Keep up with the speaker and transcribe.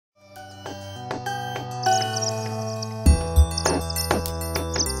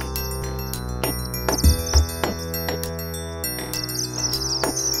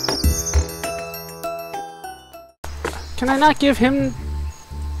Can I not give him...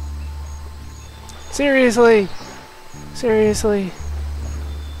 Seriously? Seriously?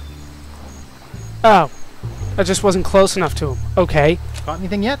 Oh. I just wasn't close enough to him. Okay. Caught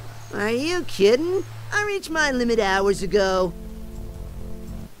anything yet? Are you kidding? I reached my limit hours ago.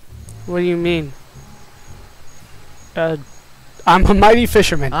 What do you mean? I'm a mighty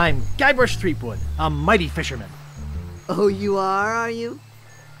fisherman. I'm Guybrush Threepwood, a mighty fisherman. Oh, you are you?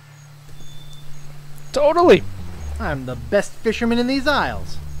 Totally. I'm the best fisherman in these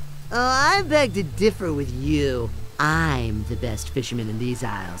isles. Oh, I beg to differ with you. I'm the best fisherman in these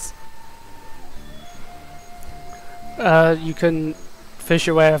isles. You can fish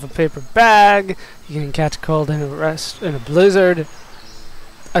your way out of a paper bag. You can catch a cold in a blizzard.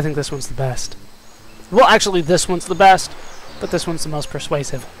 I think this one's the best. Well, actually, this one's the best, but this one's the most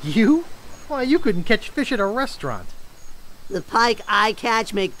persuasive. You? Why, you couldn't catch fish at a restaurant. The pike I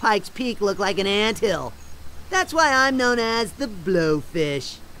catch make Pike's Peak look like an anthill. That's why I'm known as the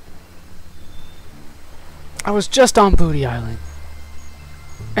blowfish. I was just on Booty Island.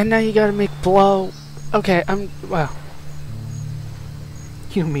 And now you gotta make blow. Okay, well.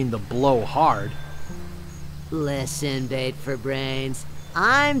 You mean the blow hard. Listen, bait for brains.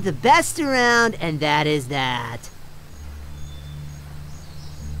 I'm the best around, and that is that.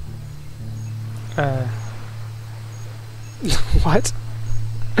 What?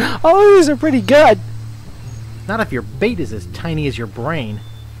 All of these are pretty good. Not if your bait is as tiny as your brain.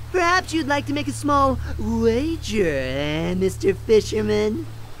 Perhaps you'd like to make a small wager, Mr. Fisherman?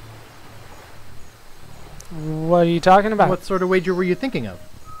 What are you talking about? What sort of wager were you thinking of?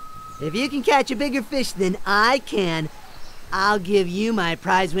 If you can catch a bigger fish than I can, I'll give you my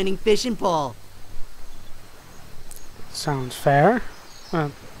prize-winning fishing pole. Sounds fair.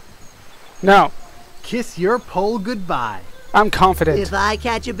 No. Kiss your pole goodbye. I'm confident. If I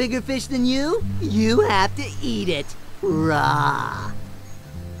catch a bigger fish than you, you have to eat it raw.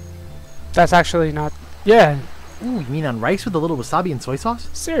 That's actually not... Yeah. Ooh, you mean on rice with a little wasabi and soy sauce?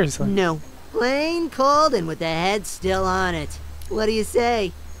 Seriously. No. Plain cold and with the head still on it. What do you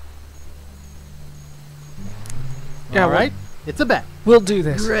say? Yeah, All right. It's a bet. We'll do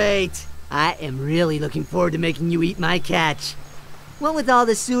this. Great. I am really looking forward to making you eat my catch. What with all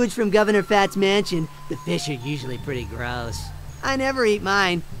the sewage from Governor Fat's mansion, the fish are usually pretty gross. I never eat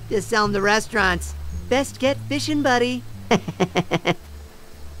mine. Just sell them to restaurants. Best get fishing, buddy.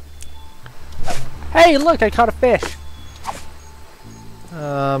 Hey, look, I caught a fish.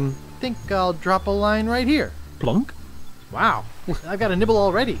 Think I'll drop a line right here. Plunk. Wow, I've got a nibble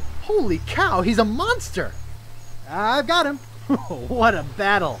already. Holy cow, he's a monster. I've got him. What a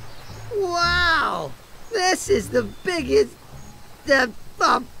battle. Wow! This is the biggest...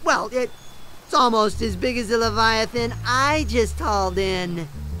 well, it's almost as big as the Leviathan I just hauled in.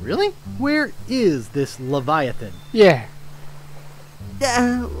 Really? Where is this Leviathan? Yeah.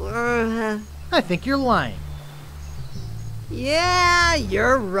 I think you're lying. Yeah,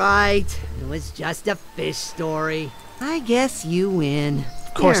 you're right. It was just a fish story. I guess you win.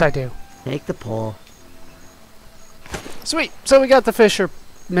 Of course Here, I do. Take the pole. Sweet. So we got the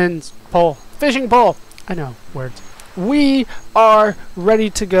fisherman's pole. Fishing pole. I know words. We are ready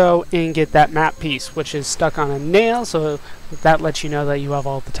to go and get that map piece, which is stuck on a nail, so that lets you know that you have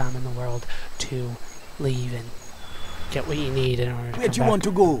all the time in the world to leave and get what you need in order to Where do you come want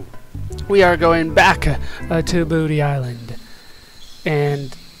back. to go? We are going back to Booty Island.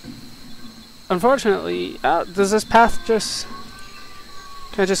 And unfortunately, does this path just...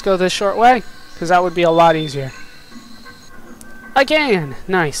 Can I just go this short way? Because that would be a lot easier. I can!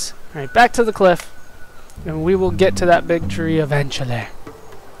 Nice. Alright, back to the cliff. And we will get to that big tree eventually.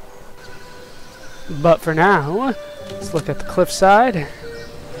 But for now, let's look at the cliffside.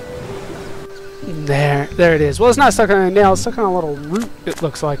 There it is. Well, it's not stuck on a nail, it's stuck on a little root, it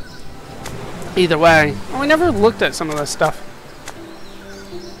looks like. Either way. Oh, we never looked at some of this stuff.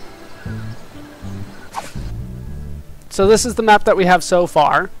 So this is the map that we have so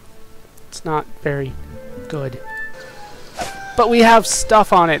far. It's not very good. But we have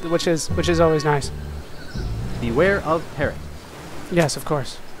stuff on it, which is always nice. Beware of parrot. Yes, of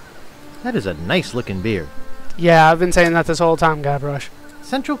course. That is a nice looking beard. Yeah, I've been saying that this whole time, Guybrush.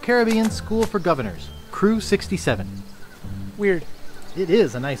 Central Caribbean School for Governors. Crew 67. Weird. It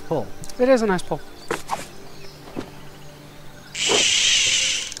is a nice pull. It is a nice pull.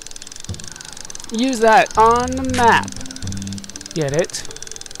 Use that on the map. Get it?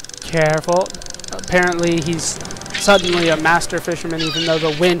 Careful. Apparently he's suddenly a master fisherman even though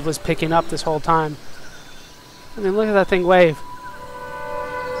the wind was picking up this whole time. I mean, look at that thing wave.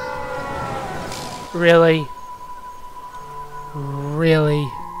 Really? Really?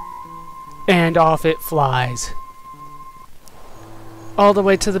 And off it flies. All the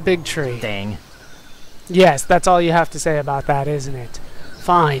way to the big tree. Dang. Yes, that's all you have to say about that, isn't it?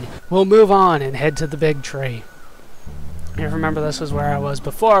 Fine. We'll move on and head to the big tree. I remember this was where I was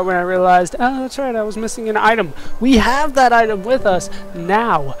before when I realized, oh, that's right, I was missing an item. We have that item with us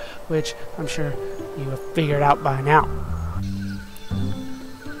now, which I'm sure you have figured out by now.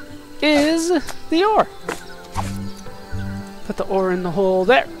 Is the ore. Put the ore in the hole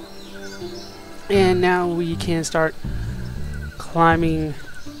there. And now we can start climbing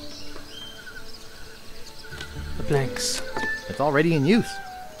the planks. It's already in use.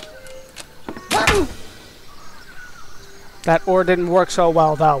 That ore didn't work so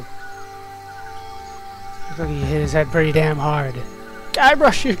well, though. Looks like he hit his head pretty damn hard.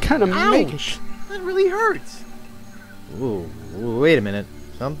 Guybrush, you're gonna make it. That really hurts. Ooh, wait a minute.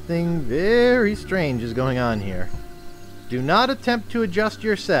 Something very strange is going on here. Do not attempt to adjust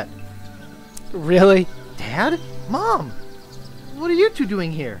your set. Really? Dad? Mom? What are you two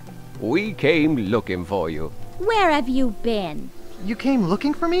doing here? We came looking for you. Where have you been? You came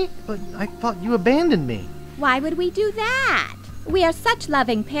looking for me? But I thought you abandoned me. Why would we do that? We are such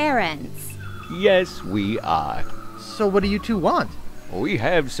loving parents. Yes, we are. So what do you two want? We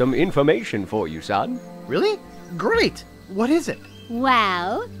have some information for you, son. Really? Great! What is it?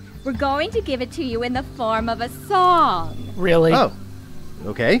 Well, we're going to give it to you in the form of a song. Really? Oh.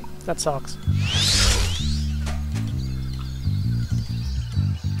 Okay. That sucks.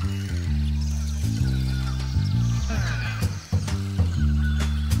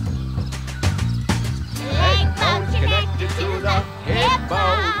 Leg bones connected to the hip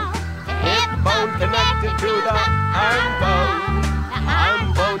bone. Hip bone connected to the arm bone.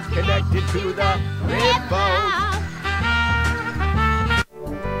 Arm bone's connected to the rib bone.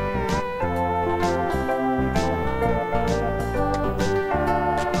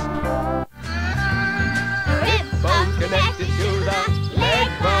 Rib bone's connected to the leg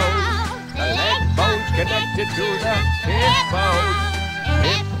bone. The leg bone's connected to the hip bone.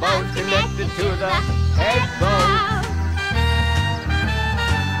 Hip bone's connected to the head bone.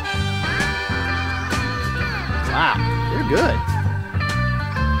 Wow, you're good.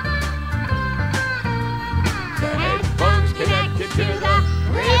 The head bone's connected to the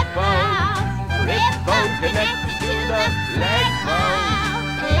rib bone. Rib bone's connected to the leg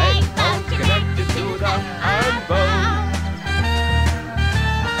bone. Leg bone's connected to the arm bone.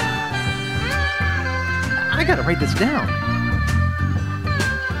 I gotta write this down.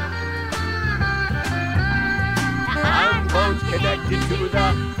 Arm bone's connected to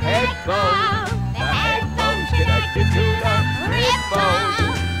the head bone. The head bone's connected to the rib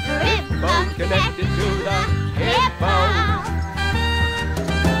bone. Rib bone's connected to the hip bone.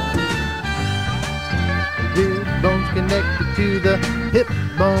 Rib bone's connected to the hip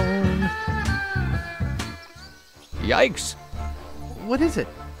bone. Yikes! What is it?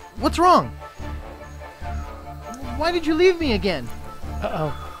 What's wrong? Why did you leave me again?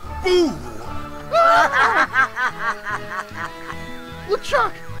 Uh-oh.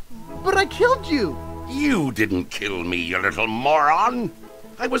 LeChuck! But I killed you! You didn't kill me, you little moron!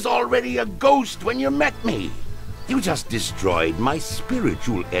 I was already a ghost when you met me. You just destroyed my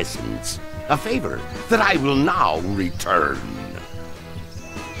spiritual essence, a favor that I will now return.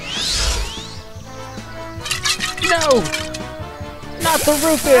 No! Not the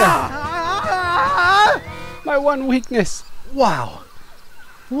root beer! My one weakness. Wow.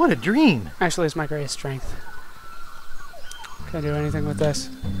 What a dream. Actually, it's my greatest strength. Can I do anything with this?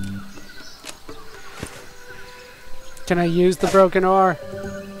 Can I use the broken ore?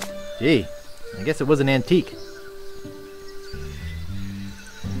 Gee, I guess it was an antique.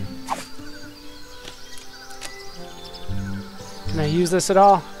 Can I use this at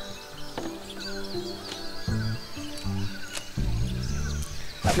all?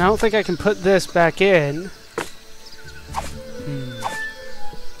 I don't think I can put this back in.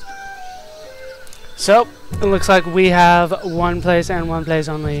 So, it looks like we have one place and one place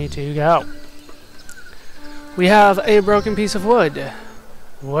only to go. We have a broken piece of wood.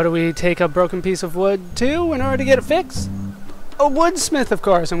 What do we take a broken piece of wood to in order to get it fixed? A woodsmith, of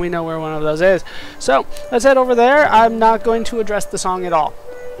course, and we know where one of those is. So, let's head over there. I'm not going to address the song at all.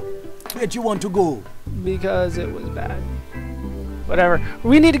 Where do you want to go? Because it was bad. Whatever.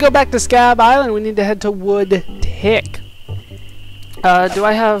 We need to go back to Scab Island. We need to head to Wood Tick. Do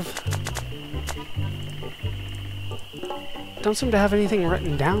I have... Don't seem to have anything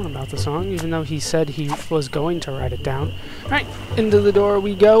written down about the song, even though he said he was going to write it down. Alright, into the door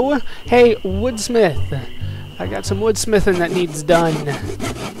we go. Hey, woodsmith. I got some woodsmithing that needs done.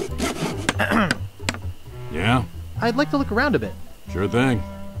 Yeah, I'd like to look around a bit. sure thing.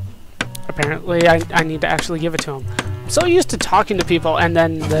 Apparently, I need to actually give it to him. so used to talking to people and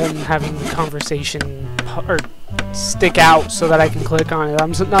then them having the conversation or stick out so that I can click on it.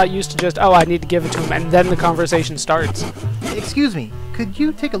 I'm not used to just, oh, I need to give it to him, and then the conversation starts. Excuse me, could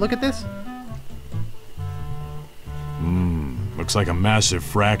you take a look at this? Looks like a massive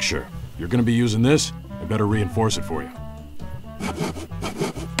fracture. You're gonna be using this? I better reinforce it for you.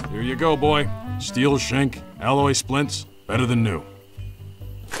 Here you go, boy. Steel shank, alloy splints, better than new.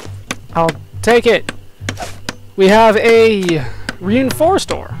 I'll take it. We have a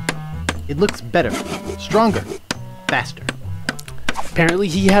reinforced ore. It looks better, stronger, faster. Apparently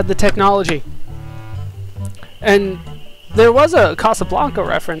he had the technology. And there was a Casablanca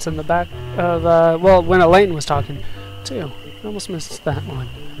reference in the back of, well, when Elaine was talking, too. I almost missed that one.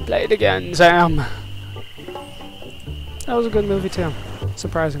 Play it again, Sam. That was a good movie, too,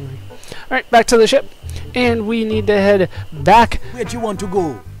 surprisingly. Alright, back to the ship. And we need to head back Where do you want to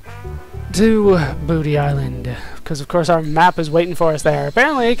go? to Booty Island. Because, of course, our map is waiting for us there.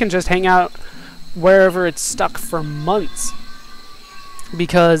 Apparently, it can just hang out wherever it's stuck for months.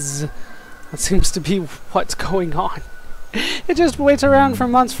 Because that seems to be what's going on. It just waits around for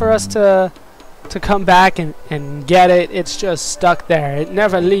months for us to come back and get it. It's just stuck there. It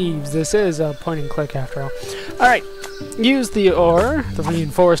never leaves. This is a point and click after all. Alright, use the ore, the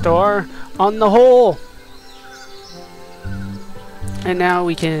reinforced ore, on the hole. And now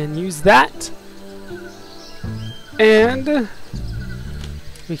we can use that. And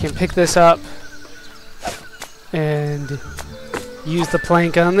we can pick this up and use the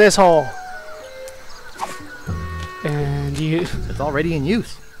plank on this hole. And It's already in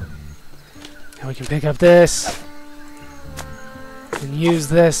use. now we can pick up this and use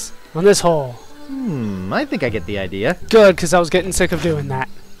this on this hole. I think I get the idea. Good, because I was getting sick of doing that.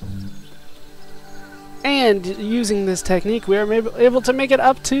 And using this technique, we are able to make it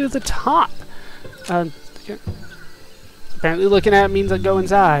up to the top. Apparently looking at it means I go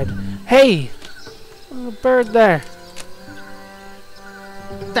inside. Hey! Little bird there.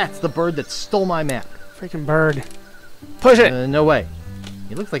 That's the bird that stole my map. Freaking bird. Push it! No way.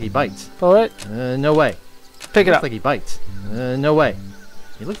 He looks like he bites. Pull it. No way. Pick it Looks up. like he bites. No way.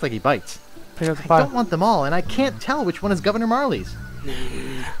 He looks like he bites. Pick up the I pile. don't want them all, and I can't tell which one is Governor Marley's.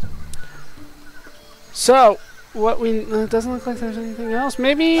 So, what we... it doesn't look like there's anything else.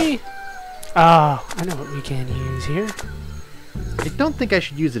 Maybe... oh, I know what we can use here. I don't think I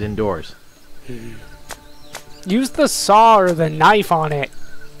should use it indoors. Use the saw or the knife on it.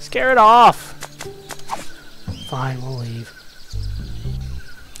 Scare it off. Fine, we'll leave.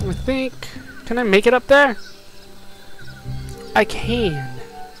 I think... can I make it up there? I can.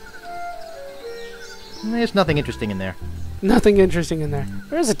 There's nothing interesting in there. Nothing interesting in there.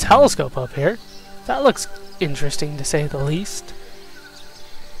 There's a telescope up here. That looks interesting, to say the least.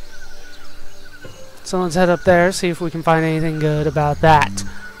 So let's head up there, see if we can find anything good about that.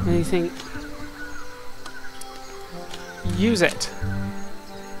 Anything... use it.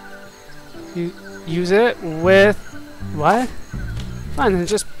 Use it with... what? Fine, then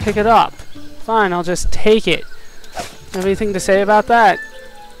just pick it up. Fine, I'll just take it. Have anything to say about that?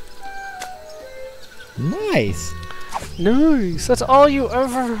 Nice. Nice. That's all you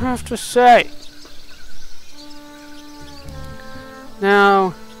ever have to say.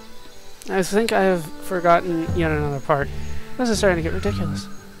 Now, I think I have forgotten yet another part. This is starting to get ridiculous.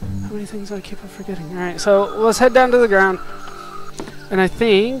 How many things do I keep on forgetting? Alright, so let's head down to the ground. And I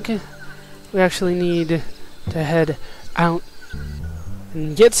think we actually need to head out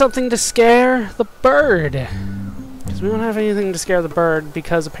and get something to scare the bird. Because we don't have anything to scare the bird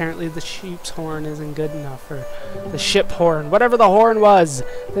because apparently the sheep's horn isn't good enough. Or the ship horn. Whatever the horn was.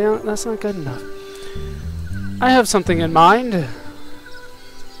 That's not good enough. I have something in mind.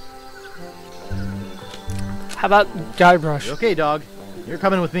 How about Guybrush? Okay, dog. You're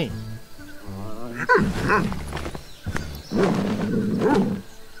coming with me.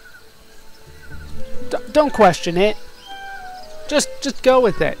 Don't question it. Just go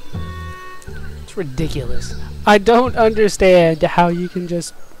with it. It's ridiculous. I don't understand how you can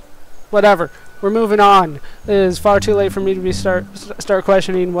just... whatever. We're moving on. It is far too late for me to start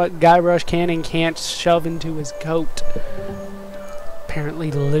questioning what Guybrush can and can't shove into his coat. Apparently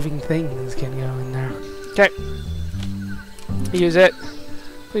living things can go in there. Okay. Use it.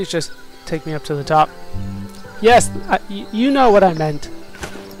 Please just take me up to the top. Yes, you know what I meant.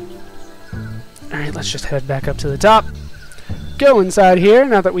 Alright, let's just head back up to the top. Go inside here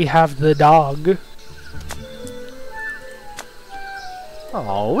now that we have the dog.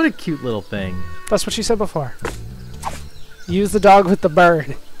 Oh, what a cute little thing. That's what she said before. Use the dog with the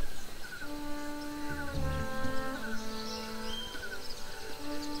bird.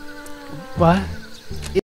 What?